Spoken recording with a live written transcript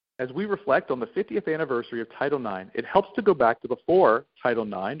As we reflect on the 50th anniversary of Title IX, it helps to go back to before Title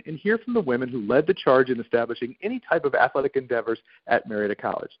IX and hear from the women who led the charge in establishing any type of athletic endeavors at Marietta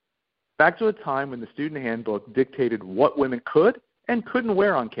College. Back to a time when the student handbook dictated what women could and couldn't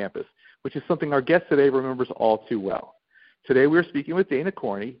wear on campus, which is something our guest today remembers all too well. Today we are speaking with Dana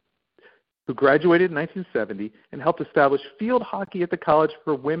Corney, who graduated in 1970 and helped establish field hockey at the college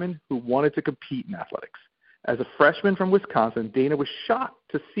for women who wanted to compete in athletics. As a freshman from Wisconsin, Dana was shocked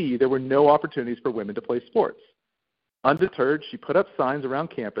to see there were no opportunities for women to play sports. Undeterred, she put up signs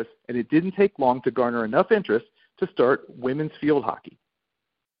around campus, and it didn't take long to garner enough interest to start women's field hockey.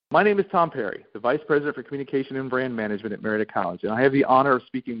 My name is Tom Perry, the Vice President for Communication and Brand Management at Marietta College, and I have the honor of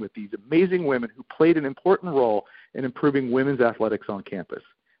speaking with these amazing women who played an important role in improving women's athletics on campus.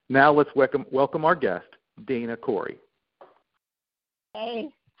 Now let's welcome our guest, Dana Corney. Hey,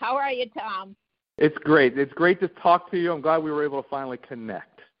 how are you, Tom? It's great. It's great to talk to you. I'm glad we were able to finally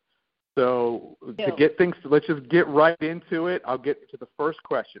connect. So to get things, let's just get right into it. I'll get to the first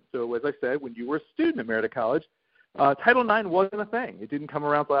question. So as I said, when you were a student at Marietta College, Title IX wasn't a thing. It didn't come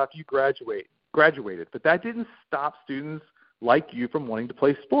around until after you graduated. But that didn't stop students like you from wanting to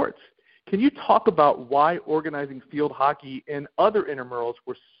play sports. Can you talk about why organizing field hockey and other intramurals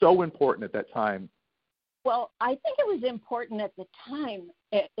were so important at that time? Well, I think it was important at the time.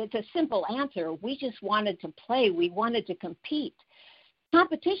 It's a simple answer. We just wanted to play. We wanted to compete.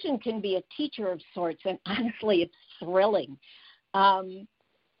 Competition can be a teacher of sorts, and honestly, it's thrilling.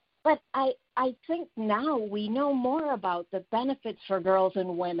 But I think now we know more about the benefits for girls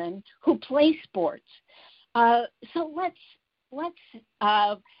and women who play sports. So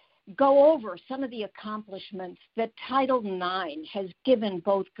let's go over some of the accomplishments that Title IX has given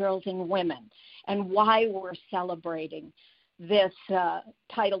both girls and women and why we're celebrating this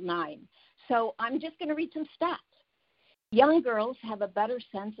Title IX. So I'm just going to read some stats. Young girls have a better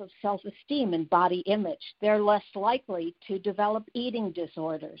sense of self-esteem and body image. They're less likely to develop eating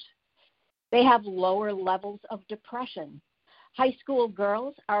disorders. They have lower levels of depression. High school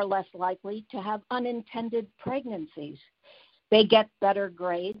girls are less likely to have unintended pregnancies. They get better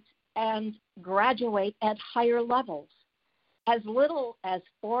grades and graduate at higher levels. As little as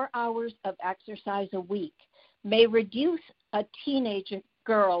 4 hours of exercise a week may reduce a teenage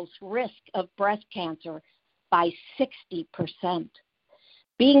girl's risk of breast cancer by 60%.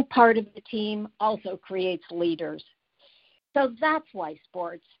 Being part of the team also creates leaders. So that's why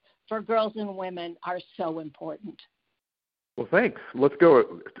sports for girls and women are so important. Well, thanks. Let's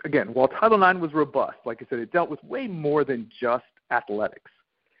go. Again, while Title IX was robust, like I said, it dealt with way more than just athletics.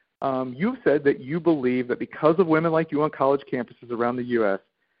 You've said that you believe that because of women like you on college campuses around the U.S.,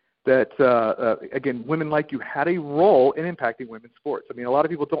 that, again, women like you had a role in impacting women's sports. I mean, a lot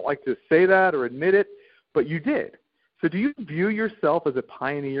of people don't like to say that or admit it, but you did. So do you view yourself as a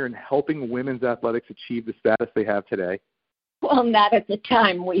pioneer in helping women's athletics achieve the status they have today? Well, not at the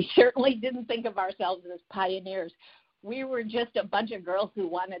time. We certainly didn't think of ourselves as pioneers. We were just a bunch of girls who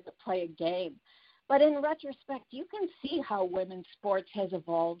wanted to play a game. But in retrospect, you can see how women's sports has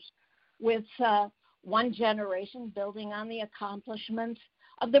evolved with one generation building on the accomplishments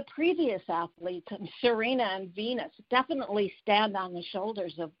of the previous athletes. And Serena and Venus definitely stand on the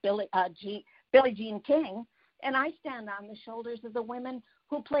shoulders of Billie Jean King, and I stand on the shoulders of the women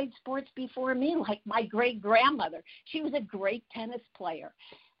who played sports before me, like my great-grandmother. She was a great tennis player.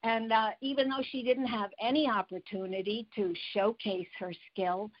 And even though she didn't have any opportunity to showcase her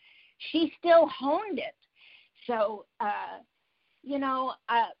skill, she still honed it. So,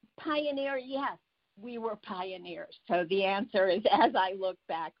 pioneer, yes, we were pioneers. So the answer is, as I look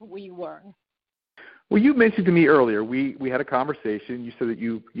back, we were. Well, you mentioned to me earlier, we had a conversation. You said that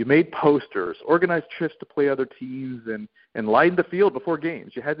you made posters, organized trips to play other teams, and lined the field before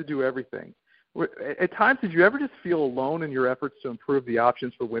games. You had to do everything. At times, did you ever just feel alone in your efforts to improve the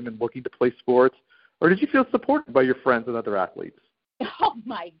options for women looking to play sports, or did you feel supported by your friends and other athletes? Oh,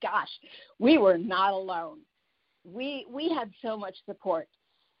 my gosh. We were not alone. We had so much support.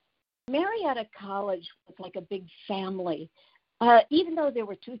 Marietta College was like a big family. Even though there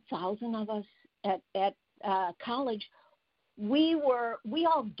were 2,000 of us at college, we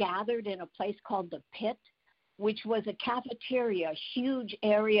all gathered in a place called the Pit, which was a cafeteria, a huge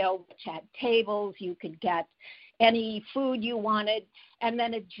area which had tables. You could get any food you wanted. And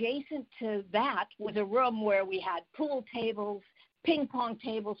then adjacent to that was a room where we had pool tables, ping pong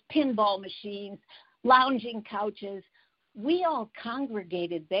tables, pinball machines, lounging couches. We all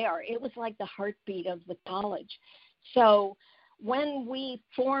congregated there. It was like the heartbeat of the college. So when we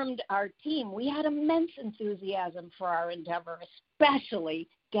formed our team, we had immense enthusiasm for our endeavor, especially,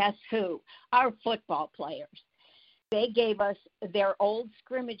 guess who? Our football players. They gave us their old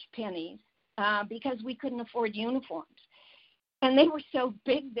scrimmage pennies because we couldn't afford uniforms. And they were so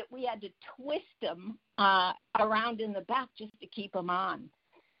big that we had to twist them around in the back just to keep them on.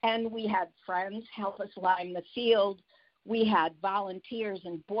 And we had friends help us line the field. We had volunteers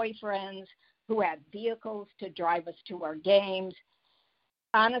and boyfriends who had vehicles to drive us to our games.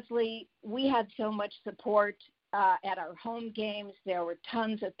 Honestly, we had so much support at our home games. There were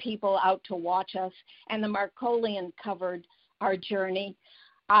tons of people out to watch us, and the Marcolian covered our journey.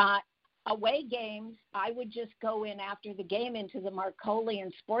 Away games, I would just go in after the game into the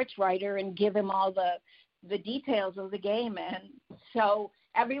Marcolian sports writer and give him all the details of the game, and so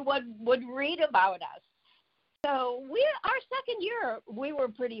everyone would read about us. So our second year, we were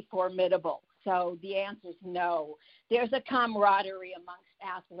pretty formidable. So the answer is no. There's a camaraderie amongst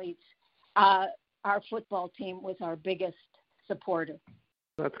athletes. Our football team was our biggest supporter.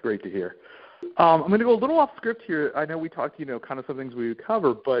 That's great to hear. I'm going to go a little off script here. I know we talked, kind of some things we would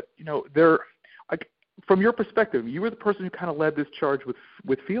cover, but, from your perspective, you were the person who kind of led this charge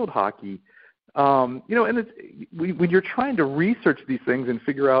with field hockey. And when you're trying to research these things and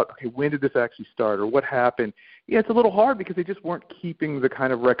figure out, okay, when did this actually start or what happened, it's a little hard because they just weren't keeping the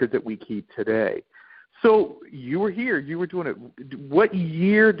kind of record that we keep today. So you were here, you were doing it. What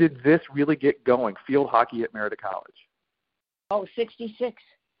year did this really get going, field hockey at Merida College? Oh, 66.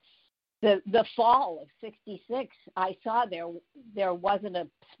 The fall of 66, I saw there wasn't a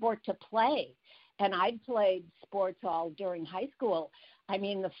sport to play. And I'd played sports all during high school. I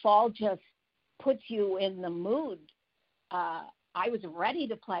mean, the fall just puts you in the mood. I was ready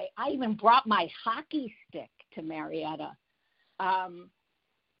to play. I even brought my hockey stick to Marietta.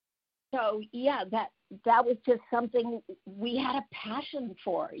 So, yeah, that was just something we had a passion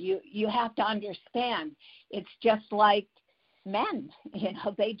for. You have to understand. It's just like men,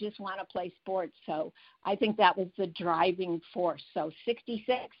 they just want to play sports. So I think that was the driving force. So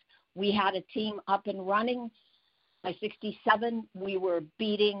 66, we had a team up and running. By 67, we were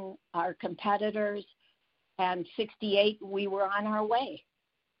beating our competitors. And 68, we were on our way.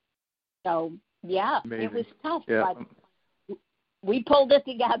 So, yeah, amazing. It was tough, yeah. But we pulled it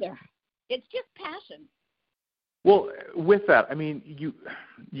together. It's just passion. Well, with that, I mean,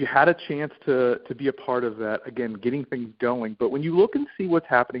 you had a chance to be a part of that, again, getting things going. But when you look and see what's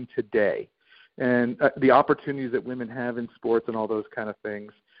happening today and the opportunities that women have in sports and all those kind of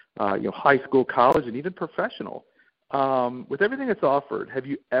things, high school, college, and even professional, with everything that's offered, have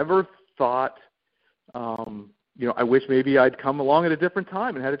you ever thought, I wish maybe I'd come along at a different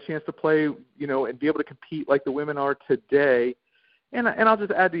time and had a chance to play, and be able to compete like the women are today? And I'll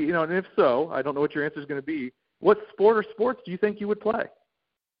just add, and if so, I don't know what your answer is going to be. What sport or sports do you think you would play?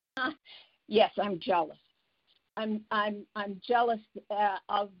 Yes, I'm jealous. I'm jealous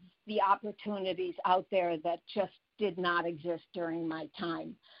of the opportunities out there that just did not exist during my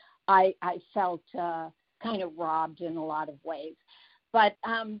time. I felt kind of robbed in a lot of ways. But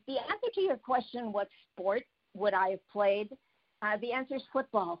the answer to your question, what sport would I have played? The answer is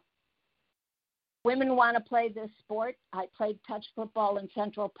football. Women want to play this sport. I played touch football in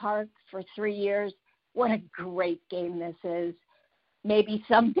Central Park for 3 years. What a great game this is. Maybe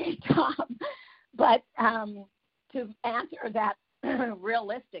someday, Tom. But to answer that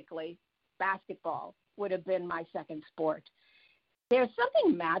realistically, basketball would have been my second sport. There's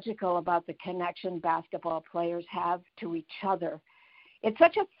something magical about the connection basketball players have to each other. It's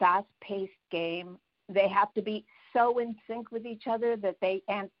such a fast-paced game. They have to be so in sync with each other that they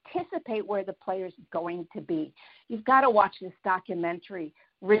anticipate where the player's going to be. You've got to watch this documentary,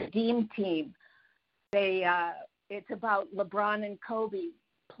 Redeem Team. It's about LeBron and Kobe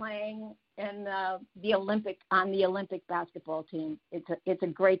playing in the Olympic basketball team. It's a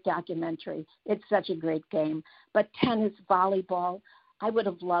great documentary. It's such a great game. But tennis, volleyball, I would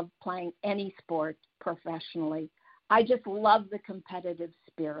have loved playing any sport professionally. I just love the competitive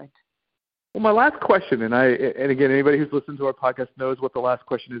spirit. Well, my last question, and again, anybody who's listened to our podcast knows what the last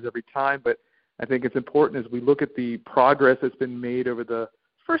question is every time, but I think it's important as we look at the progress that's been made over the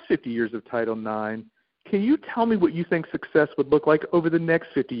first 50 years of Title IX. Can you tell me what you think success would look like over the next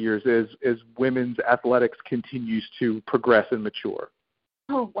 50 years as women's athletics continues to progress and mature?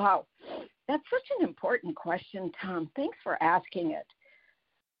 Oh, wow. That's such an important question, Tom. Thanks for asking it.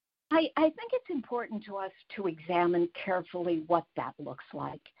 I think it's important to us to examine carefully what that looks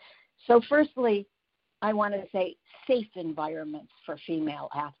like. So firstly, I want to say safe environments for female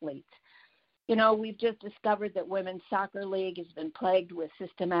athletes. We've just discovered that Women's Soccer League has been plagued with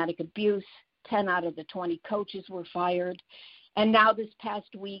systematic abuse. 10 out of the 20 coaches were fired. And now this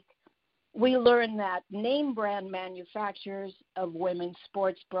past week, We learned that name brand manufacturers of women's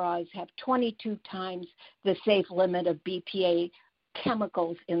sports bras have 22 times the safe limit of BPA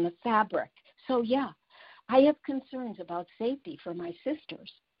chemicals in the fabric. So yeah, I have concerns about safety for my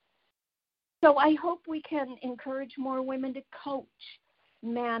sisters. So I hope we can encourage more women to coach,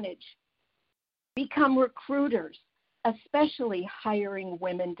 manage, become recruiters, especially hiring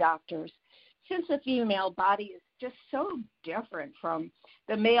women doctors, since the female body is just so different from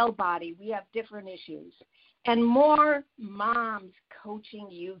the male body. We have different issues. And more moms coaching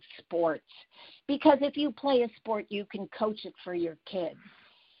youth sports, because if you play a sport, you can coach it for your kids.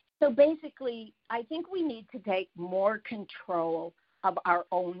 So basically, I think we need to take more control of our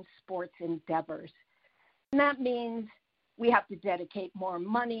own sports endeavors. And that means we have to dedicate more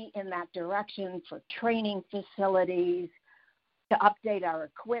money in that direction for training facilities, to update our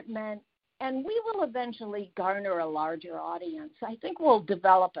equipment, and we will eventually garner a larger audience. I think we'll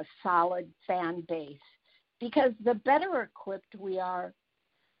develop a solid fan base, because the better equipped we are,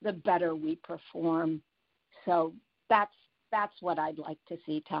 the better we perform. So that's what I'd like to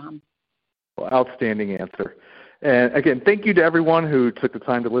see, Tom. Well, outstanding answer. And again, thank you to everyone who took the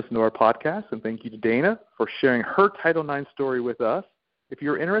time to listen to our podcast, and thank you to Dana for sharing her Title IX story with us. If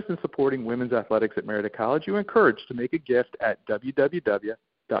you're interested in supporting women's athletics at Marietta College, you're encouraged to make a gift at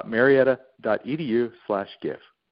www.marietta.edu/give.